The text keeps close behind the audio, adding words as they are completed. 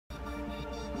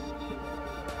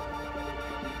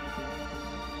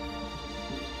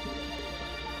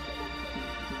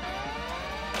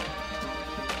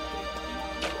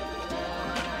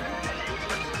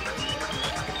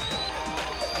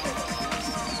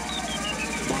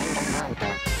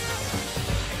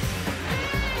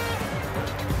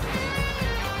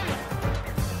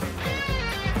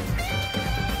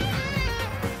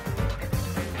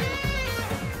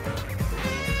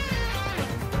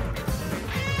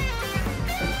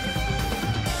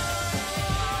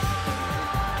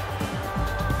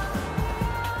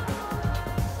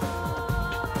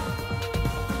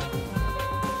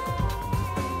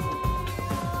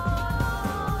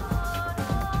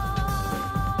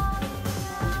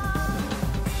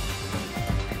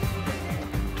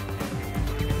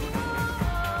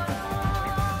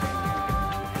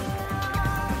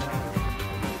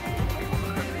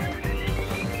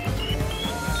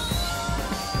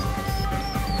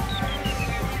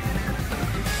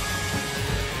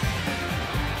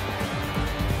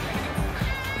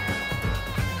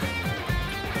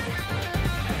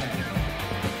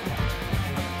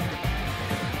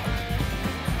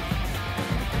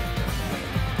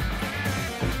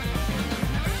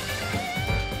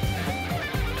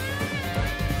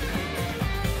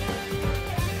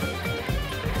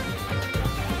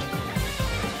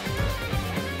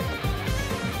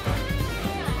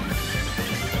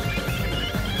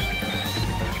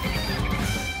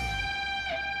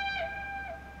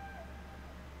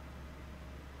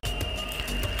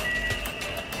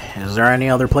Is there any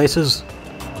other places?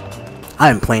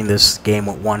 I'm playing this game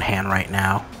with one hand right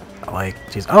now. Like,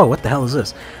 geez, oh, what the hell is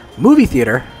this? Movie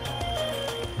theater?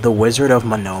 The Wizard of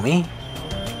Monomi?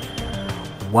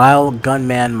 Wild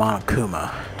Gunman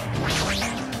Monokuma.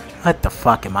 What the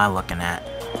fuck am I looking at?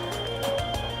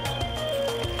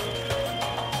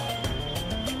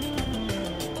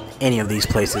 Any of these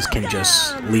places can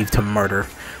just lead to murder.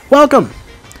 Welcome!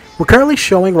 We're currently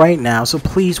showing right now, so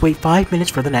please wait 5 minutes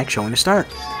for the next showing to start.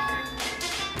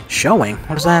 Showing?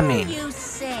 What does that mean?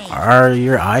 Are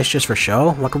your eyes just for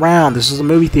show? Look around, this is a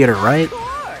movie theater, right?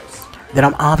 Then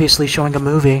I'm obviously showing a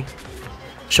movie.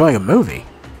 Showing a movie?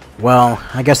 Well,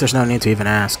 I guess there's no need to even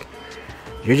ask.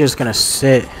 You're just gonna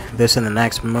sit this in the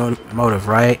next motive,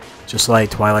 right? Just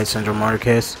like Twilight Syndrome murder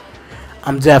case.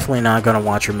 I'm definitely not gonna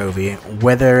watch your movie.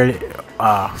 Whatever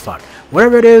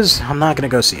it is, I'm not gonna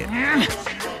go see it.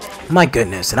 My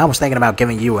goodness, and I was thinking about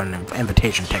giving you an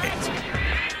invitation ticket.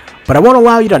 But I won't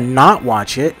allow you to not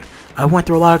watch it. I went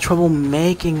through a lot of trouble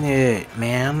making it,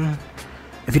 man.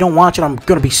 If you don't watch it, I'm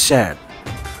gonna be sad.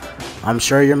 I'm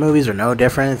sure your movies are no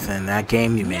different than that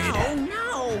game you made.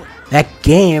 No. That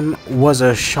game was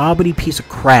a shabby piece of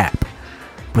crap.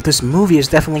 But this movie is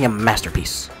definitely a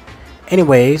masterpiece.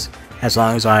 Anyways, as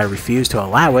long as I refuse to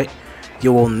allow it,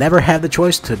 you will never have the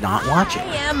choice to not watch it.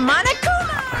 I am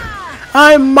Monokuma!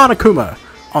 I'm Monokuma!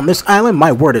 On this island,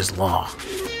 my word is law.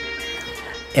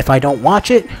 If I don't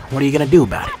watch it, what are you gonna do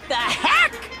about it? What the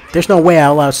heck? There's no way I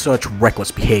allow such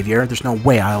reckless behavior. There's no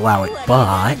way I allow it,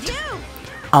 but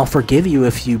I'll forgive you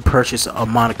if you purchase a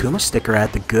Monokuma sticker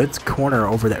at the goods corner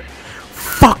over there.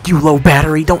 Fuck you, low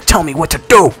battery! Don't tell me what to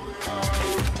do!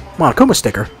 Monokuma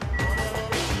sticker?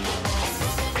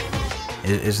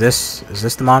 Is this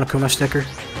the Monokuma sticker?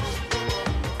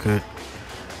 Good.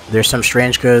 There's some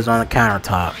strange goods on the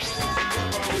countertop.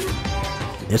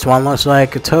 This one looks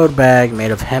like a tote bag made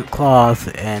of hemp cloth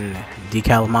and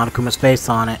decal of Monokuma's face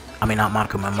on it. I mean, not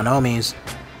Monokuma, Monomi's.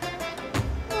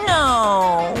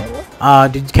 No.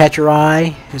 Did you catch your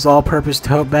eye? His all-purpose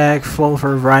tote bag full of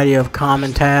a variety of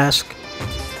common tasks.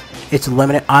 It's a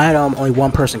limited item, only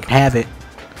one person can have it.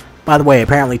 By the way,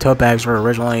 apparently tote bags were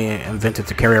originally invented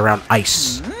to carry around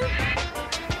ice.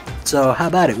 So, how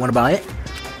about it? Wanna buy it?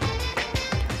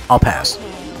 I'll pass.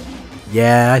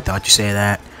 Yeah, I thought you'd say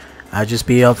that. I'll just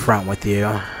be upfront with you.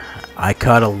 I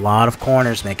cut a lot of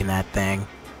corners making that thing.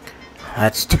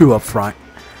 That's too upfront.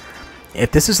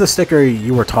 If this is the sticker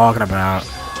you were talking about,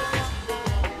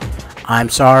 I'm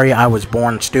sorry I was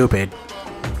born stupid.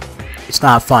 It's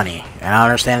not funny, and I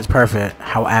understand it's perfect.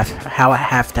 How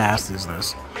half-assed is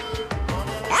this?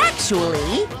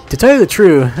 Actually, To tell you the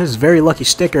truth, this is a very lucky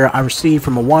sticker I received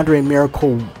from a wandering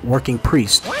miracle working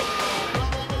priest.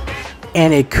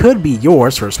 And it could be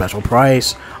yours for a special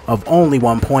price of only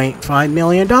 $1.5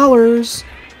 million.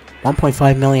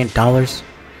 $1.5 million?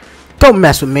 Don't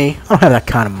mess with me. I don't have that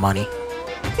kind of money.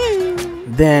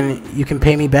 Then you can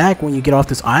pay me back when you get off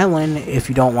this island. If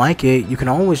you don't like it, you can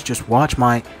always just watch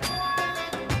my...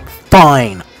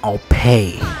 Fine, I'll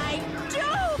pay.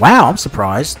 Wow, I'm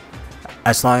surprised.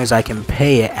 As long as I can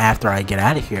pay it after I get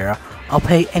out of here, I'll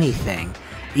pay anything.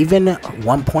 Even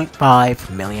 $1.5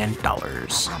 million.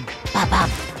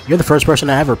 You're the first person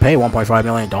to ever pay $1.5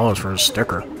 million for a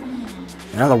sticker.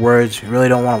 In other words, you really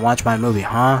don't want to watch my movie,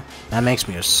 huh? That makes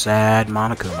me a sad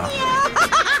Monokuma.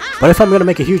 But if I'm going to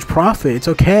make a huge profit, it's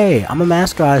okay. I'm a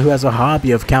mascot who has a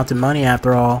hobby of counting money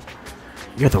after all.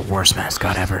 You're the worst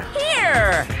mascot ever.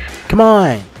 here. Come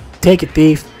on, take it,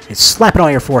 thief, and slap it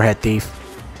on your forehead, thief.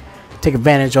 Take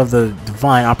advantage of the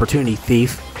divine opportunity,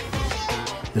 thief.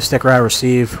 The sticker I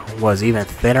received was even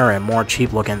thinner and more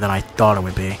cheap looking than I thought it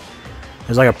would be. It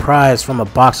was like a prize from a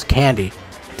box of candy.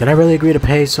 Did I really agree to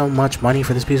pay so much money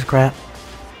for this piece of crap?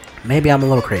 Maybe I'm a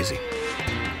little crazy.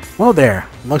 Well there,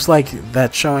 looks like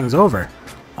that showing's over.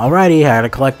 Alrighty, I gotta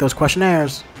collect those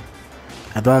questionnaires.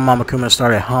 And then Monokuma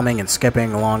started humming and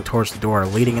skipping along towards the door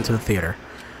leading into the theater.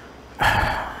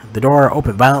 The door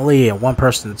opened violently and one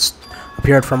person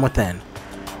appeared from within.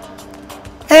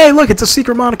 Hey, look, it's a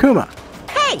secret Monokuma!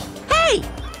 Hey, hey!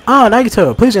 Ah,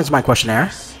 Nagito, please answer my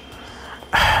questionnaire.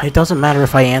 It doesn't matter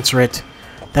if I answer it.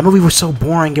 That movie was so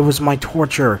boring, it was my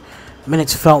torture.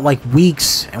 Minutes felt like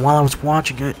weeks, and while I was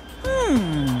watching it...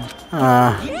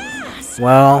 Yes.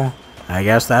 Well, I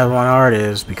guess that's what art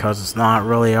is, because it's not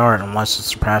really art unless it's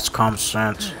surpassed common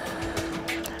sense.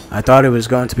 I thought it was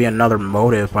going to be another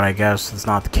motive, but I guess it's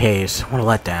not the case. What a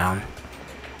letdown.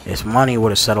 If money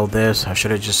would have settled this, I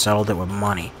should have just settled it with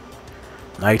money.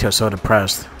 Naito's so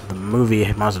depressed. The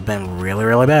movie must have been really,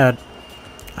 really bad.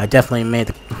 I definitely made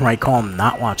the right call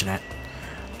not watching it.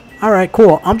 Alright,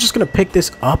 cool. I'm just gonna pick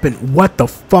this up and what the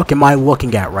fuck am I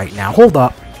looking at right now? Hold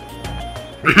up.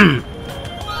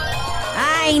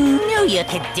 I knew you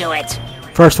could do it.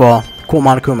 First of all, cool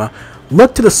Monokuma.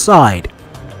 Look to the side.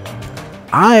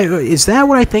 Is that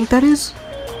what I think that is?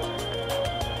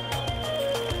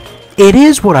 It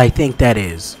is what I think that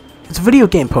is. It's a video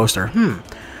game poster.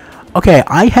 Okay,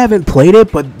 I haven't played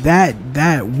it, but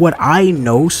what I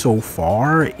know so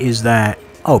far is that...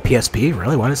 Oh, PSP?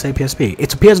 Really? Why did I say PSP?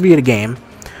 It's a PS Vita game,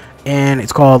 and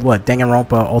it's called, what,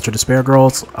 Danganronpa Ultra Despair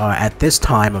Girls. At this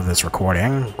time of this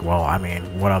recording, well, I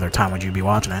mean, what other time would you be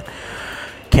watching it?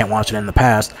 Can't watch it in the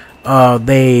past.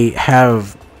 They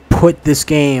have put this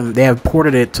game, they have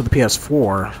ported it to the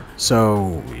PS4,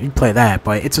 so you can play that,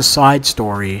 but it's a side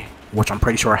story, which I'm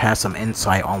pretty sure has some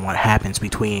insight on what happens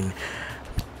between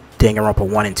Danganronpa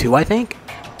 1 and 2, I think.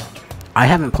 I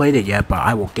haven't played it yet, but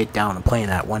I will get down to playing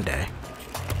that one day.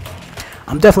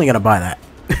 I'm definitely gonna buy that.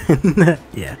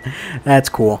 Yeah, that's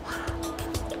cool.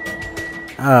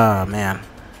 Oh, man.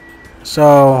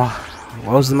 So,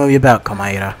 what was the movie about,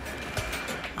 Komaeda?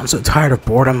 I'm so tired of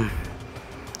boredom.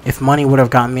 If money would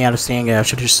have gotten me out of seeing it, I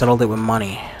should have just settled it with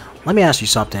money. Let me ask you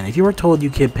something. If you were told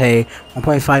you could pay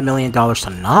 $1.5 million to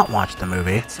not watch the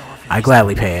movie, I'd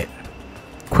gladly pay it.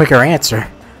 Quicker answer.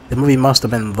 The movie must have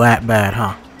been that bad,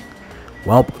 huh?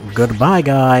 Well, goodbye,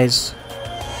 guys.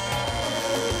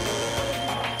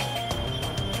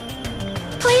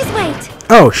 Please wait.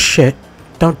 Oh, shit.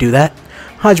 Don't do that.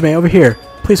 Hajime, over here.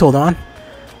 Please hold on.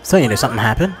 So you know something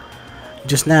happened.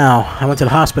 Just now, I went to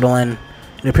the hospital and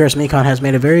it appears Mikon has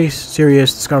made a very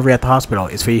serious discovery at the hospital.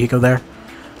 Is Fuyuhiko there?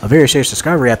 A very serious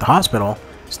discovery at the hospital?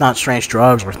 It's not strange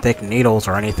drugs or thick needles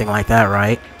or anything like that,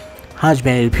 right?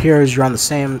 Hajime, it appears you're on the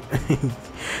same...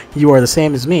 you are the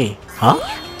same as me. Huh?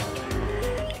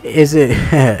 Is it...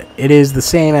 It is the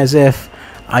same as if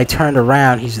I turned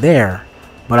around, he's there.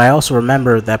 But I also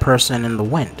remember that person in the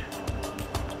wind.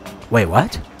 Wait,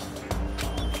 what?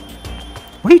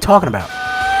 What are you talking about?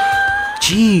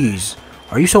 Jeez.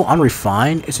 Are you so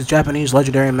unrefined? It's a Japanese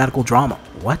legendary medical drama.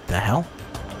 What the hell?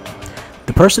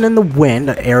 The Person in the Wind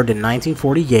aired in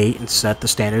 1948 and set the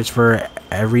standards for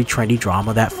every trendy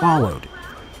drama that followed.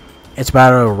 It's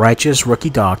about a righteous rookie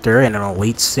doctor and an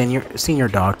elite senior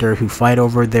doctor who fight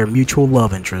over their mutual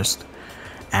love interest.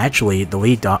 Actually, the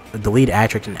lead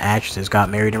actress and actresses got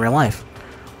married in real life.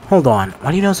 Hold on,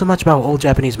 why do you know so much about old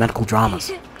Japanese medical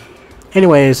dramas?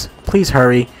 Anyways, please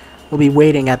hurry. We'll be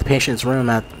waiting at the patient's room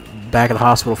at back of the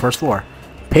hospital first floor.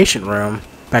 Patient room?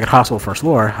 Back at hospital first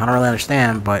floor? I don't really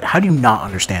understand, but how do you not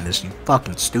understand this, you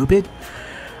fucking stupid?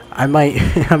 I might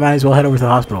as well head over to the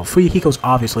hospital. Fuyuhiko's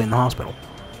obviously in the hospital.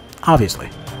 Obviously.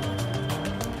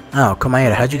 Oh,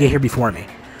 Komaeda, how'd you get here before me?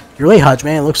 You're late,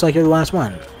 Hajime. It looks like you're the last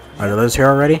one. Are there those here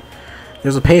already?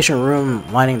 There's a patient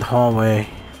room lining the hallway,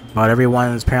 but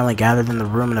everyone's apparently gathered in the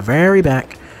room in the very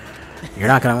back. You're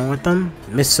not going with them?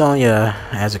 Miss Sonia,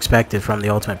 as expected from the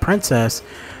Ultimate Princess,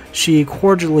 she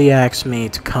cordially asked me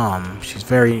to come. She's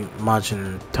very much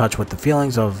in touch with the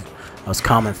feelings of us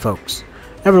common folks.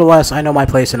 Nevertheless, I know my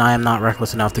place and I am not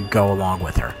reckless enough to go along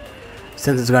with her.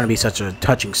 Since it's going to be such a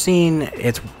touching scene,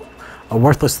 it's a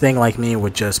worthless thing like me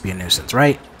would just be a nuisance,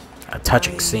 right? A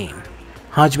touching scene.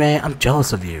 Hajime, I'm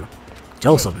jealous of you.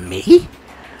 Jealous of me?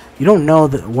 You don't know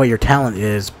what your talent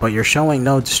is, but you're showing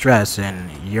no distress, and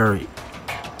you're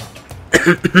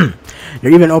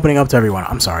you're even opening up to everyone.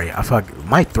 I'm sorry.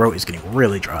 My throat is getting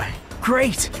really dry.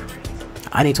 Great.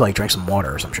 I need to like drink some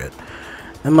water or some shit.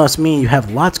 That must mean you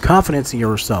have lots of confidence in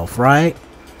yourself, right?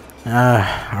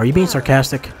 Are you being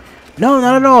sarcastic? No,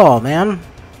 not at all, man.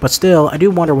 But still, I do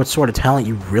wonder what sort of talent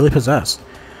you really possess.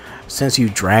 Since you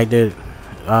dragged it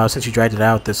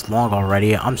out this long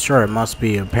already, I'm sure it must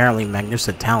be apparently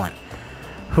magnificent talent.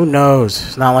 Who knows?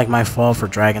 It's not like my fault for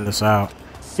dragging this out.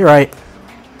 You're right.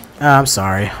 I'm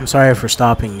sorry. I'm sorry for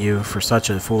stopping you for such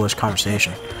a foolish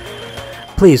conversation.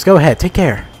 Please, go ahead. Take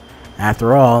care.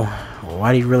 After all,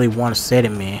 why do you really want to say to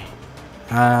me?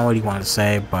 I don't know what you want to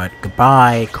say, but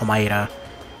goodbye, Komaeda.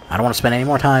 I don't want to spend any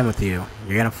more time with you.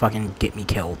 You're gonna fucking get me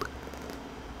killed.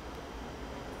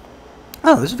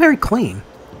 Oh, this is very clean.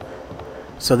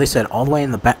 So they said all the way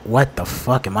in the back. What the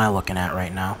fuck am I looking at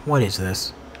right now? What is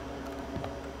this?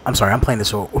 I'm sorry, I'm playing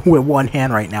this with one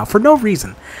hand right now for no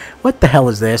reason. What the hell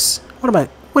is this?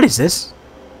 What is this?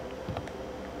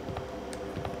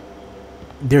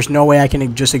 There's no way I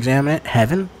can just examine it?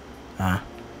 Heaven?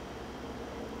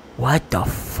 What the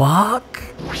fuck?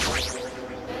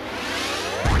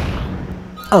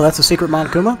 Oh, that's a secret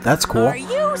Monokuma? That's cool. Are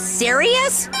you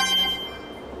serious?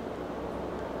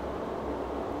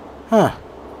 Huh.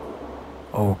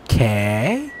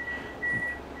 Okay.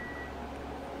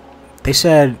 They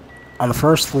said on the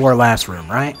first floor last room,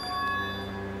 right?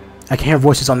 I can hear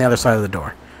voices on the other side of the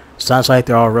door. Sounds like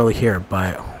they're all really here,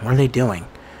 but what are they doing?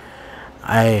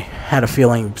 I had a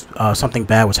feeling something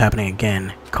bad was happening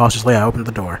again. Cautiously, I opened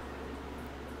the door.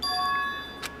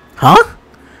 Huh?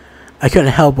 I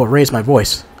couldn't help but raise my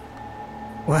voice.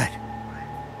 What?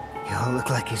 You all look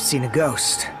like you've seen a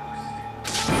ghost.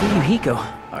 Fuyuhiko,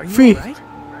 are you Free. alright?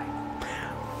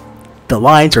 The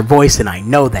lines are voiced, and I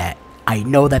know that. I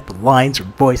know that the lines are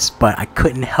voiced, but I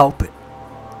couldn't help it.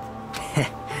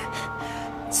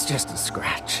 It's just a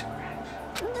scratch.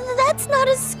 That's not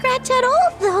a scratch at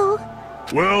all, though.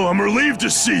 Well, I'm relieved to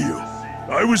see you.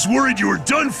 I was worried you were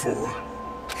done for.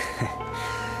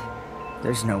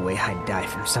 There's no way I'd die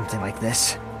from something like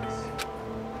this.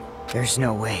 There's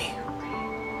no way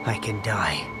I can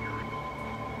die.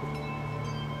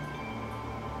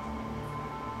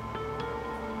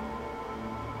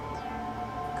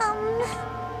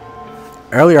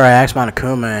 Earlier, I asked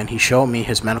Monokuma, and he showed me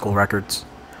his medical records.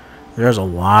 There's a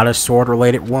lot of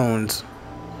sword-related wounds,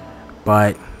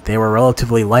 but they were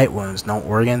relatively light wounds. No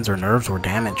organs or nerves were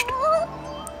damaged.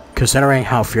 Considering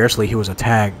how fiercely he was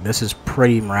attacked, this is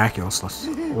pretty miraculous.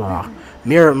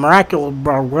 Miraculous,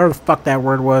 bro. Where the fuck that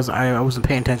word was, I wasn't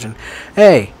paying attention.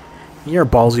 Hey, you're a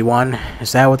ballsy one.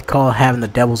 Is that what they call having the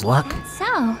devil's luck?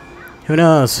 So, Who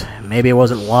knows? Maybe it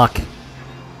wasn't luck.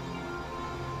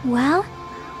 well,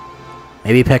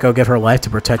 Maybe Peko gave her life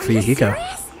to protect Fuyuhiko.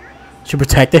 She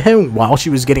protected him while she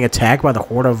was getting attacked by the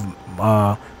horde of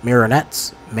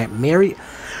marionettes.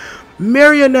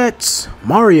 Marionettes.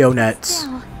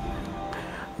 no.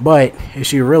 But if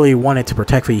she really wanted to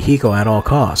protect Fuyuhiko at all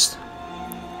costs,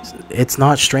 it's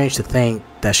not strange to think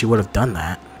that she would have done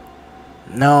that.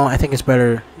 No, I think it's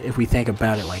better if we think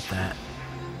about it like that.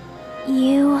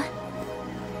 You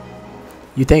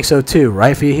think so too,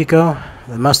 right, Fuyuhiko?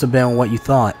 That must have been what you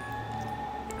thought.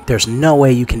 There's no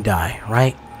way you can die,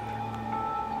 right?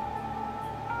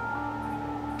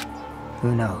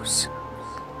 Who knows?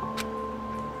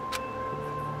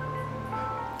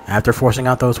 After forcing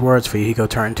out those words, Fuyuhiko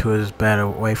turned to his bed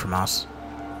away from us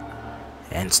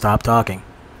and stopped talking.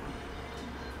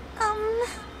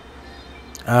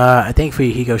 I think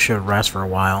Fuyuhiko should rest for a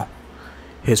while.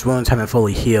 His wounds haven't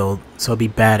fully healed, so it'd be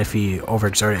bad if he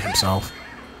overexerted himself.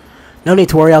 No need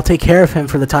to worry, I'll take care of him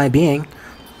for the time being.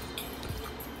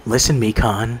 Listen,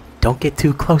 Mikan, don't get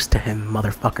too close to him,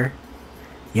 motherfucker.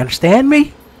 You understand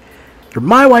me? You're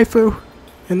my waifu,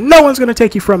 and no one's gonna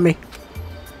take you from me.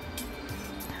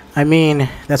 I mean,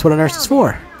 that's what a nurse is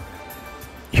for.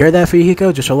 You hear that,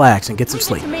 Fuyuhiko? Just relax and get some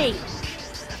sleep.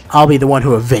 I'll be the one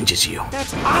who avenges you.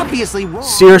 That's obviously wrong.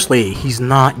 Seriously, he's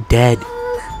not dead.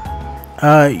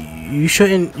 You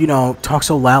shouldn't, talk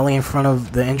so loudly in front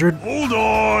of the injured. Hold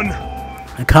on!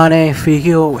 Akane,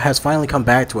 Fuyuhiko has finally come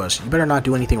back to us. You better not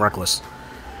do anything reckless.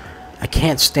 I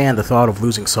can't stand the thought of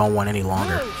losing someone any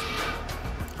longer.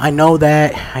 I know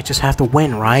that. I just have to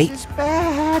win, right? It's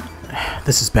bad.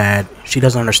 This is bad. She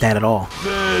doesn't understand at all.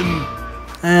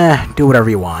 Then... Do whatever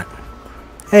you want.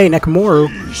 Hey, Nekomaru.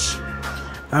 Please.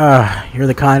 You're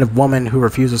the kind of woman who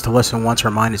refuses to listen once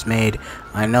her mind is made.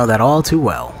 I know that all too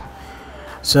well.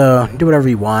 So, do whatever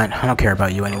you want. I don't care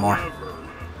about you anymore.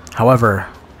 However,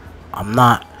 I'm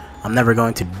never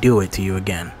going to do it to you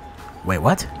again. Wait,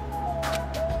 what?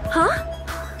 Huh?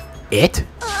 It?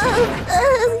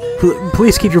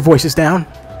 Please keep your voices down.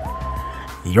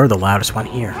 You're the loudest one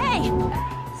here.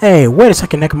 Hey, wait a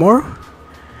second, Nekomaru.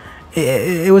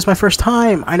 It was my first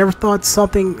time. I never thought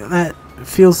something that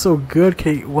feels so good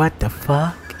could... What the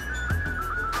fuck?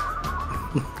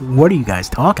 What are you guys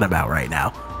talking about right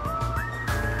now?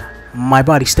 My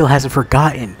body still hasn't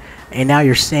forgotten. And now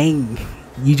you're saying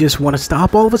you just want to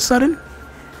stop all of a sudden?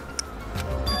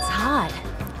 It's hot.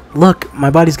 Look, my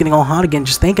body's getting all hot again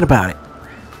just thinking about it.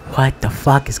 What the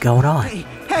fuck is going on?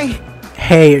 Hey,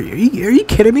 Hey, are you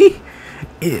kidding me?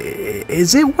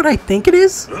 Is it what I think it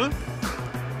is? Huh?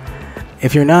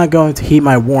 If you're not going to heed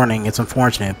my warning, it's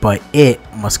unfortunate, but it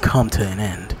must come to an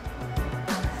end.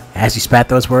 As he spat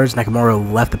those words,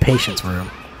 Nekomaru left the patient's room.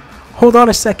 Hold on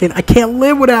a second, I can't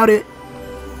live without it!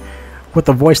 With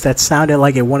a voice that sounded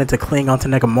like it wanted to cling onto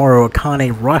Nekomaru,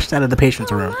 Akane rushed out of the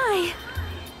patient's room. Why?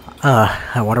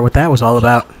 I wonder what that was all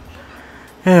about.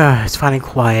 Yeah, it's finding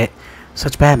quiet.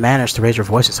 Such bad manners to raise your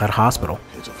voice inside a hospital.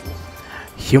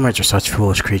 Humans are such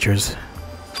foolish creatures.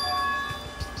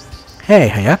 Hey,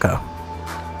 Hayako.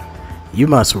 You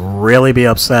must really be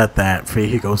upset that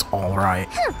Fuyuhiko's alright.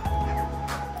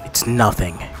 It's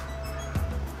nothing.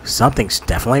 Something's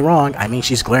definitely wrong. I mean,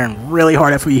 she's glaring really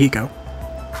hard at Fuyuhiko.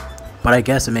 But I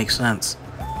guess it makes sense.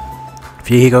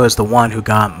 Fuyuhiko is the one who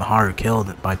got Maharu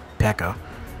killed by Peko.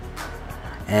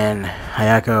 and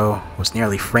Hayako was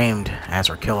nearly framed as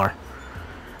her killer.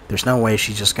 There's no way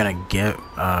she's just going to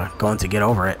get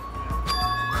over it.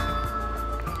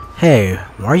 Hey,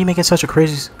 why are you making such a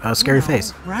crazy, scary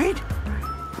face? Right?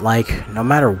 Like, no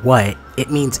matter what,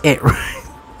 it means it, right?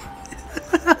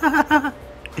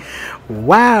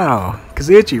 Wow,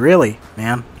 Kazuchi, really,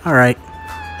 man. Alright.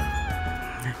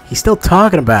 He's still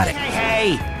talking about it.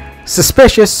 Hey!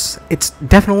 Suspicious. It's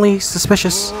definitely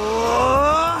suspicious.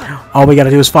 All we gotta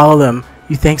do is follow them.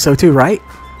 You think so too, right?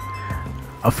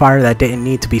 A fire that didn't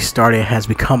need to be started has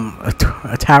become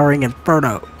a towering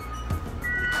inferno.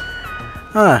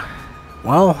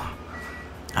 Well,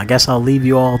 I guess I'll leave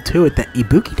you all to it. That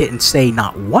Ibuki didn't say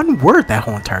not one word that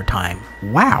whole entire time.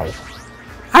 Wow.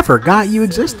 I forgot you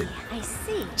existed. I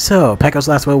see. So, Pekko's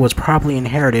last will was probably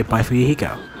inherited by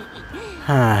Fuyuhiko.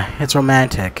 It's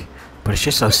romantic, but it's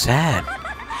just so sad.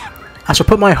 I shall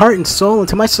put my heart and soul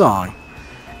into my song.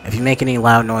 If you make any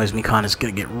loud noise, Mikan is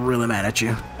gonna get really mad at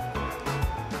you.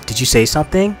 Did you say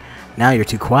something? Now you're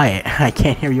too quiet. I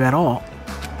can't hear you at all.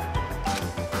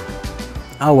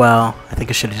 Oh well, I think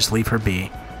I should just leave her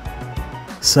be.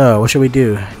 So, what should we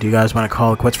do? Do you guys want to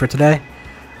call it quits for today?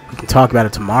 We can talk about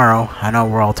it tomorrow. I know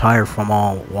we're all tired from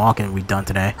all walking we've done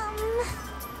today.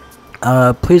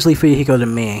 Please leave Fuyuhiko to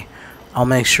me. I'll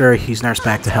make sure he's nursed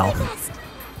back to health.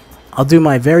 I'll do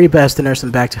my very best to nurse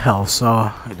him back to health, so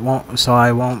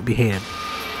I won't be hated.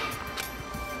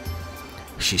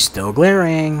 She's still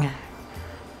glaring.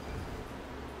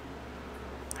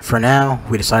 For now,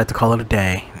 we decided to call it a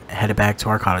day and headed back to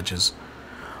our cottages.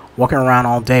 Walking around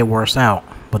all day wore us out,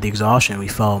 but the exhaustion we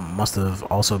felt must have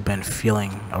also been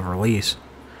feeling of release.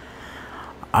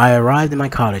 I arrived in my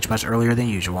cottage much earlier than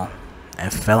usual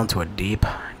and fell into a deep,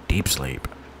 deep sleep.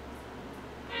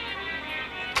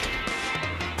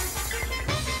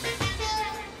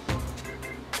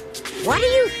 What are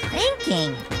you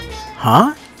thinking?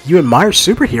 Huh? You admire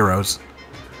superheroes?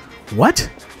 What?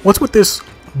 What's with this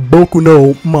Boku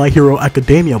no My Hero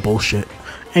Academia bullshit?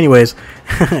 Anyways,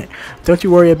 don't you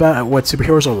worry about what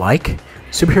superheroes are like.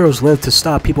 Superheroes live to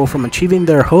stop people from achieving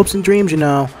their hopes and dreams, you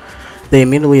know. They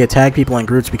immediately attack people in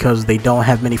groups because they don't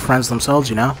have many friends themselves,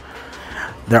 you know.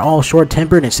 They're all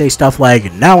short-tempered and say stuff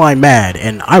like, "Now I'm mad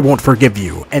and I won't forgive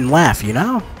you," and laugh, you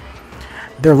know.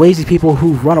 They're lazy people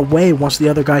who run away once the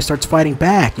other guy starts fighting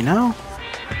back, you know.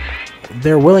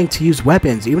 They're willing to use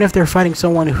weapons even if they're fighting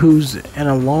someone who's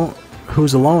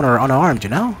alone or unarmed, you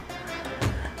know.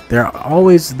 They're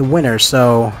always the winner,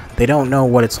 so they don't know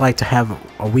what it's like to have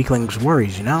a weakling's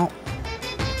worries, you know.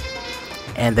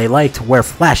 And they like to wear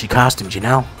flashy costumes, you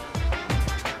know.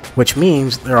 Which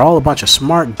means they're all a bunch of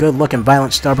smart, good-looking,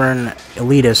 violent, stubborn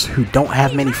elitists who don't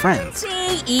have many friends.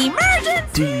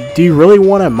 Emergency! Do you really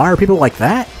want to admire people like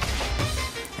that?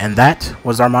 And that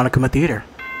was our Monokuma Theater.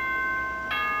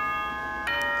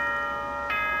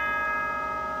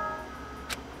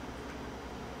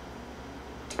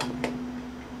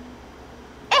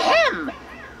 Ahem!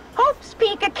 Hope's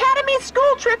Peak Academy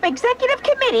School Trip Executive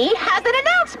Committee has an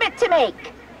announcement to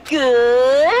make.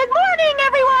 Good morning,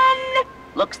 everyone!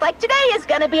 Looks like today is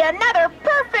gonna be another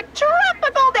perfect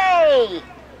tropical day!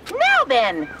 Now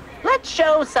then, let's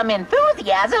show some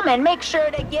enthusiasm and make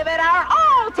sure to give it our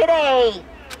all today!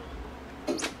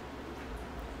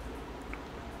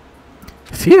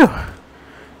 Phew!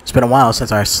 It's been a while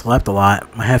since I slept a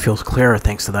lot. My head feels clearer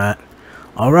thanks to that.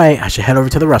 Alright, I should head over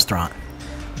to the restaurant.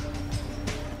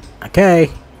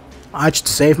 Okay, I should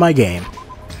save my game.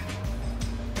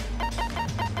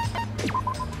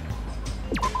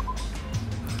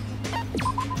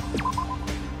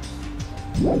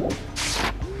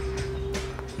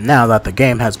 Now that the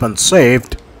game has been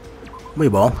saved, we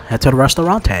will head to the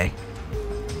restaurante.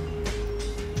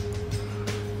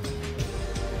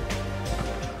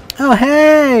 Oh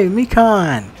hey,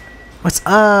 Mikan! What's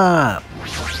up?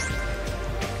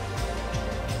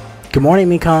 Good morning,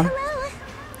 Mikan.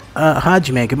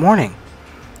 Hajime, good morning.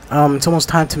 It's almost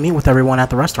time to meet with everyone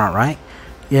at the restaurant, right?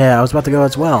 Yeah, I was about to go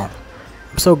as well.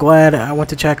 I'm so glad I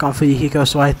went to check on Fuyuhiko,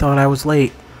 so I thought I was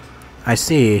late. I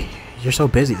see. You're so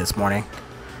busy this morning.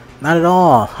 Not at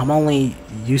all. I'm only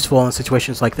useful in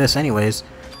situations like this anyways.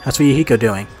 How's Fuyuhiko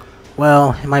doing?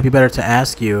 Well, it might be better to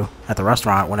ask you at the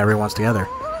restaurant when everyone's together.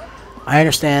 I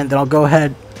understand, then I'll go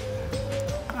ahead.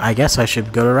 I guess I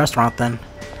should go to the restaurant then.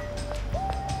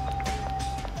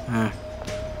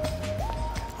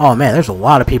 Oh man, there's a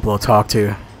lot of people to talk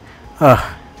to.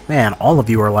 Man, all of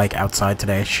you are like outside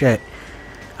today. Shit.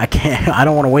 I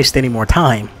don't want to waste any more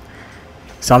time.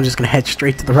 So I'm just gonna head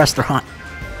straight to the restaurant.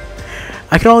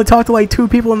 I can only talk to like 2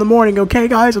 people in the morning, okay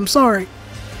guys? I'm sorry.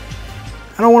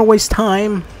 I don't want to waste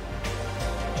time.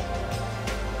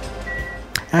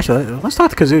 Actually, let's talk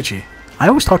to Kazuchi. I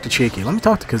always talk to Cheeky. Let me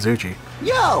talk to Kazuchi.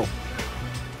 Yo!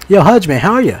 Yo, Hudge,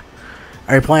 how are you?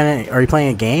 Are you playing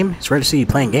a game? It's rare to see you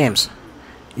playing games.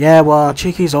 Yeah, well,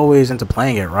 Cheeky's always into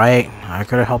playing it, right? I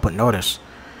couldn't help but notice.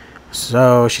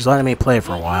 So, she's letting me play it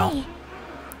for a while.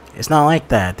 It's not like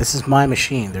that. This is my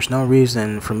machine. There's no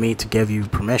reason for me to give you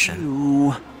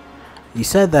permission. You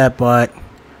said that, but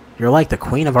you're like the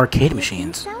queen of arcade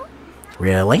machines.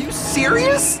 Really?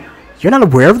 Serious? You're not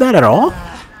aware of that at all?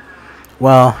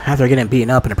 Well, after getting beaten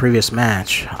up in a previous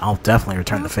match, I'll definitely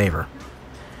return the favor.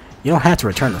 You don't have to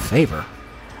return the favor.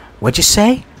 What'd you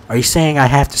say? Are you saying I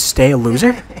have to stay a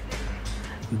loser?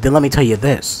 Then let me tell you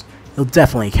this. You'll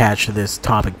definitely catch this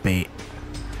topic bait.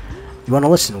 You want to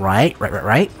listen, right?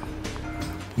 Right?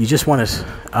 You just want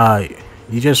to,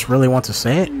 you just really want to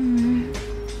say it?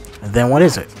 Then what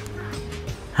is it?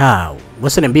 How?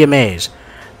 Listen and be amazed.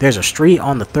 There's a street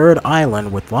on the 3rd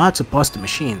island with lots of busted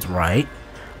machines, right?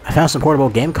 I found some portable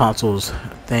game consoles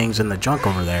things in the junk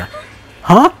over there.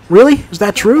 Huh? Really? Is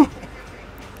that true?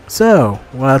 So,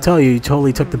 well, I'll tell you, you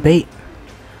totally took the bait.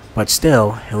 But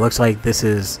still, it looks like this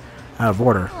is out of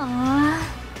order.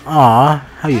 Aww,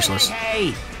 how useless.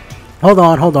 Hey! Hold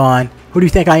on. Who do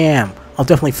you think I am? I'll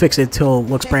definitely fix it till it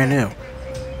looks brand new.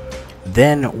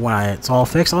 Then, when it's all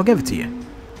fixed, I'll give it to you.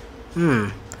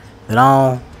 Then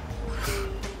I'll...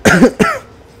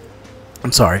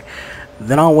 I'm sorry.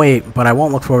 Then I'll wait, but I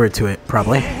won't look forward to it,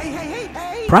 probably.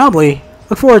 Probably?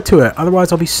 Look forward to it,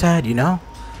 otherwise I'll be sad, you know?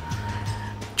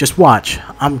 Just watch.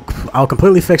 I'll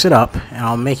completely fix it up, and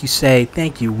I'll make you say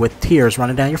thank you with tears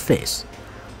running down your face.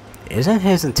 Isn't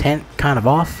his intent kind of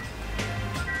off?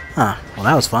 Huh, well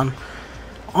that was fun.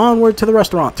 Onward to the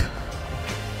restaurant.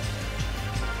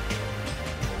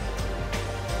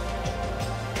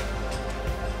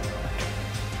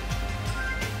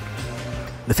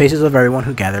 The faces of everyone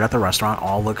who gathered at the restaurant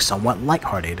all look somewhat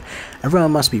lighthearted.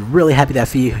 Everyone must be really happy that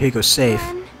Fihigo's safe.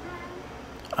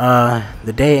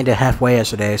 The day ended halfway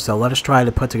yesterday, so let us try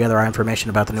to put together our information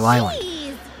about the new island.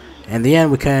 In the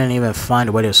end, we couldn't even find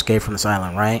a way to escape from this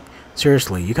island, right?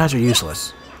 Seriously, you guys are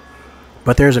useless.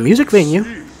 But there's a music venue.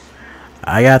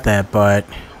 I got that, but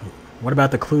what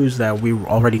about the clues that we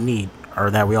already need,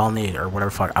 or that we all need, or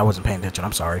whatever fuck? I wasn't paying attention,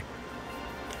 I'm sorry.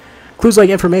 Clues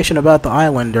like information about the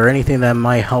island, or anything that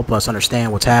might help us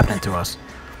understand what's happening to us.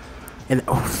 And,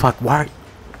 oh fuck, why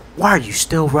are you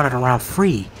still running around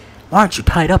free? Why aren't you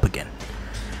tied up again?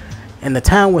 In the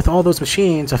town with all those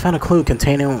machines, I found a clue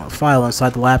containing a file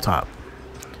inside the laptop.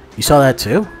 You saw that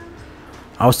too?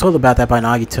 I was told about that by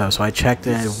Nagito, so I checked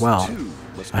it as well.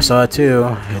 I saw it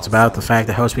too. It's about the fact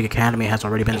that Hostweek Academy has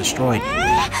already been destroyed.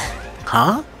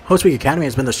 Huh? Hostweek Academy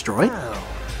has been destroyed?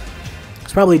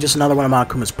 It's probably just another one of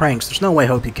Monokuma's pranks. There's no way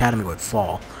Hostweek Academy would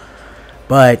fall.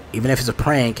 But even if it's a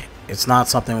prank, it's not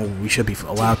something we should be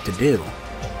allowed to do.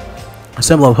 A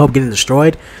symbol of hope getting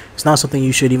destroyed is not something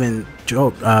you should even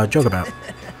joke about.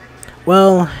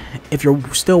 Well, if you're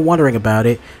still wondering about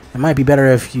it, it might be better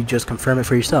if you just confirm it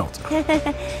for yourself.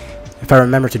 If I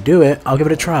remember to do it, I'll give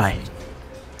it a try.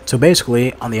 So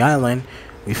basically, on the island,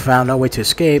 we found no way to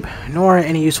escape, nor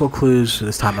any useful clues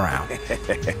this time around.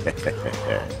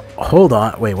 Hold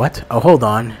on, wait, what? Oh, hold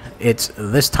on. It's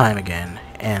this time again,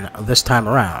 and this time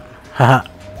around. Haha.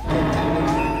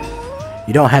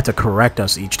 You don't have to correct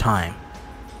us each time.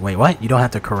 Wait, what? You don't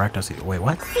have to correct us. Wait,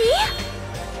 what?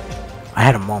 I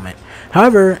had a moment.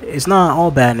 However, it's not all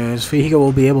bad news. Fihigo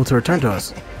will be able to return to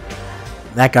us.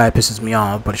 That guy pisses me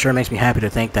off, but it sure makes me happy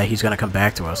to think that he's going to come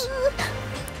back to us.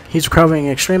 He's recovering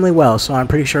extremely well, so I'm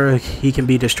pretty sure he can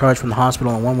be discharged from the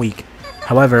hospital in 1 week.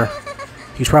 However,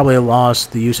 he's probably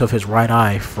lost the use of his right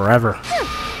eye forever.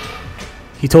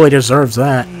 He totally deserves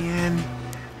that.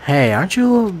 Hey, aren't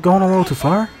you going a little too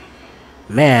far?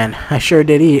 Man, I sure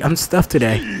did eat. I'm stuffed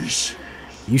today.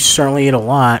 You certainly eat a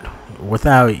lot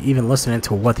without even listening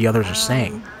to what the others are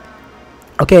saying.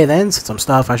 Okay then, since I'm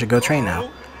stuffed, I should go train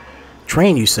now.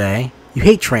 Train, you say? You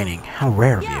hate training. How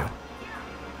rare of you.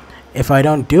 If I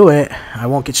don't do it, I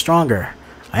won't get stronger.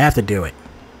 I have to do it.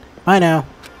 Bye now.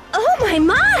 Oh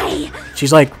my!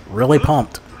 She's like really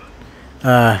pumped.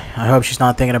 I hope she's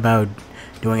not thinking about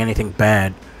doing anything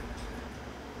bad.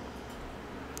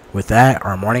 With that,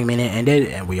 our morning meeting ended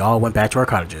and we all went back to our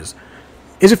cottages.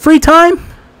 Is it free time?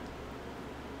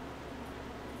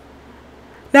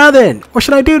 Now then, what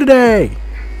should I do today?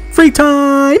 Free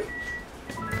time!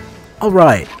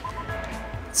 Alright.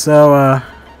 So,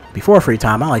 before free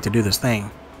time, I like to do this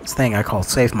thing I call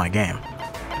Save My Game.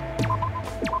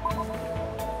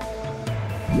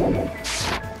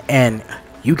 And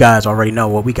you guys already know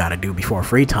what we gotta do before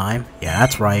free time. Yeah,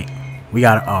 that's right. We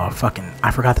gotta,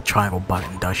 I forgot the triangle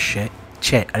button does shit.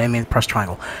 Shit, I didn't mean to press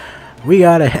triangle. We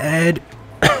gotta head...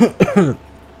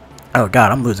 Oh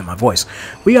god, I'm losing my voice.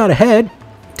 We gotta head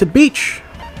to the beach.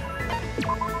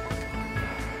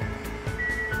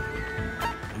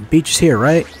 Beach is here,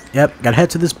 right? Yep, gotta head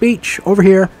to this beach over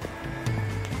here.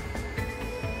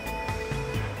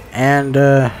 And,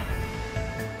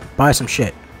 buy some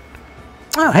shit.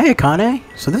 Oh, hey, Kane.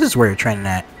 So this is where you're training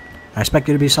at. I expect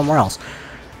you to be somewhere else.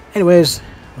 Anyways,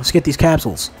 let's get these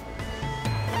capsules.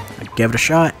 Give it a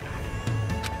shot.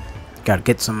 Gotta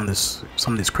get some of this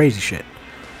crazy shit.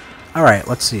 Alright,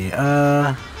 let's see.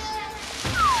 1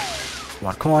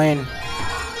 coin.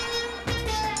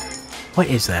 What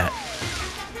is that?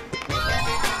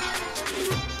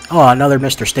 Oh, another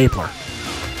Mr. Stapler.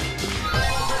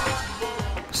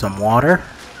 Some water.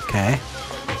 Okay.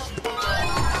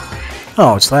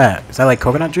 Oh, it's that. Is that like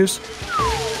coconut juice?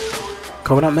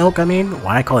 Coconut milk, I mean?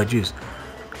 Why I call it juice?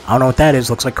 I don't know what that is.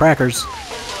 Looks like crackers.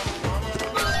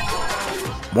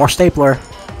 More stapler.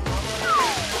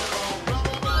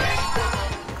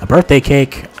 A birthday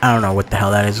cake. I don't know what the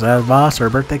hell that is. Is that a Voss or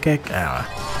a birthday cake? I don't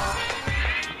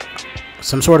know.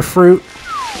 Some sort of fruit.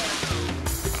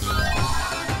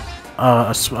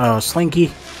 A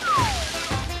slinky.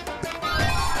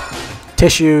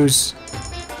 Tissues.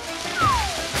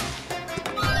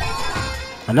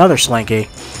 Another slinky.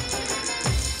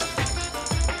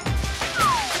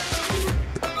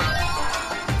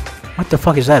 What the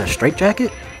fuck is that? A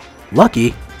straitjacket?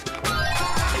 Lucky.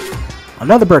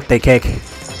 Another birthday cake.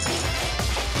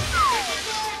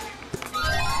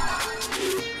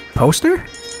 Poster?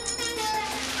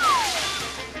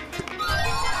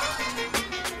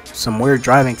 Some weird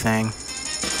driving thing.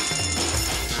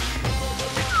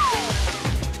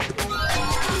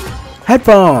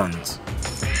 Headphones!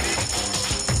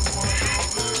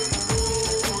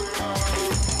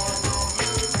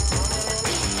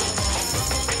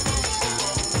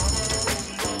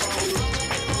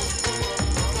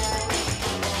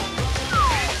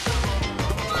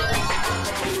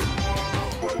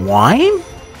 Wine?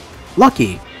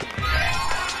 Lucky.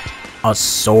 A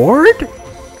sword?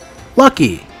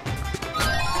 Lucky.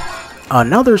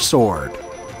 Another sword.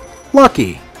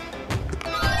 Lucky.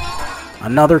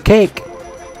 Another cake.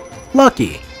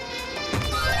 Lucky.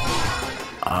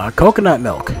 Coconut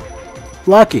milk.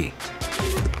 Lucky.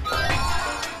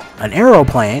 An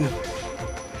aeroplane.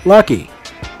 Lucky.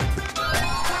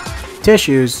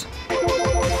 Tissues.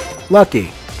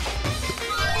 Lucky.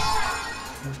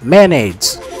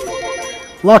 Mayonnaise.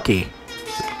 Lucky.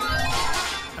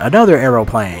 Another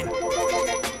aeroplane.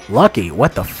 Lucky.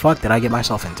 What the fuck did I get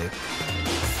myself into?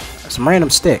 Some random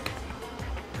stick.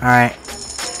 Alright.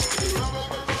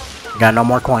 Got no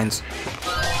more coins.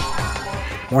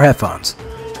 More headphones.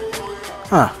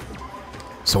 Huh.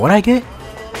 So what'd I get?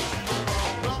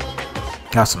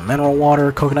 Got some mineral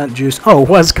water, coconut juice. Oh, it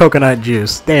was coconut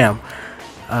juice. Damn.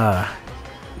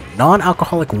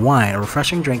 Non-alcoholic wine, a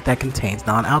refreshing drink that contains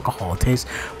non-alcohol. It tastes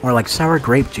more like sour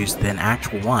grape juice than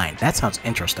actual wine. That sounds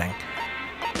interesting.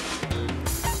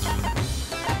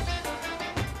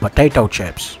 Potato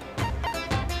chips.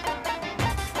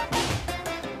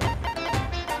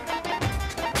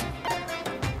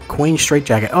 Queen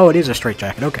straitjacket. Oh, it is a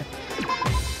straitjacket. Okay.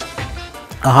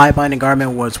 A high binding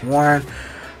garment was worn.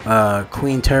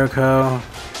 Queen Terraco.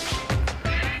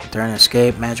 During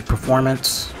escape, magic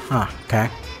performance. Huh, okay.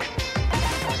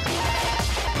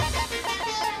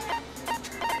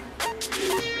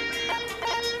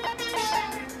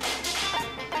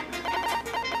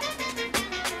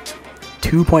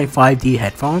 $2.5D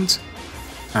headphones?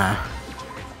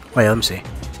 Wait, let me see.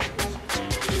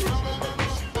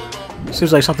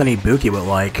 Seems like something Ibuki would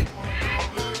like.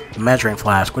 Measuring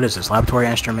flask. What is this? Laboratory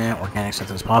instrument. Organic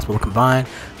substance possible to combine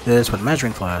this with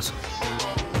measuring flask.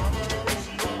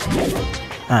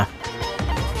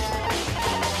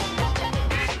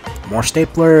 More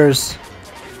staplers.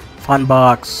 Fun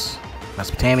box.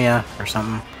 Mesopotamia or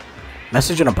something.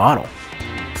 Message in a bottle.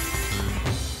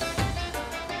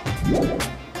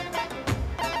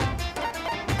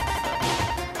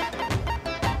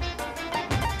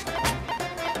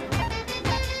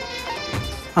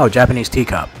 Oh, Japanese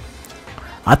teacup.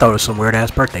 I thought it was some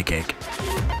weird-ass birthday cake.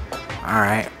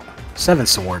 Alright. 7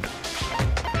 sword.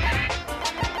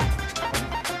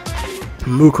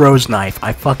 Mukro's knife.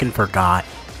 I fucking forgot.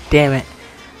 Damn it.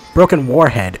 Broken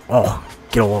warhead. Oh,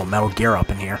 get a little Metal Gear up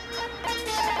in here.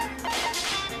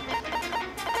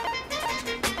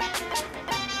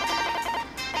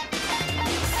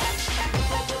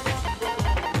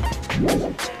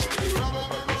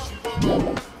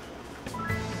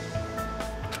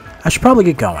 I should probably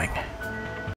get going.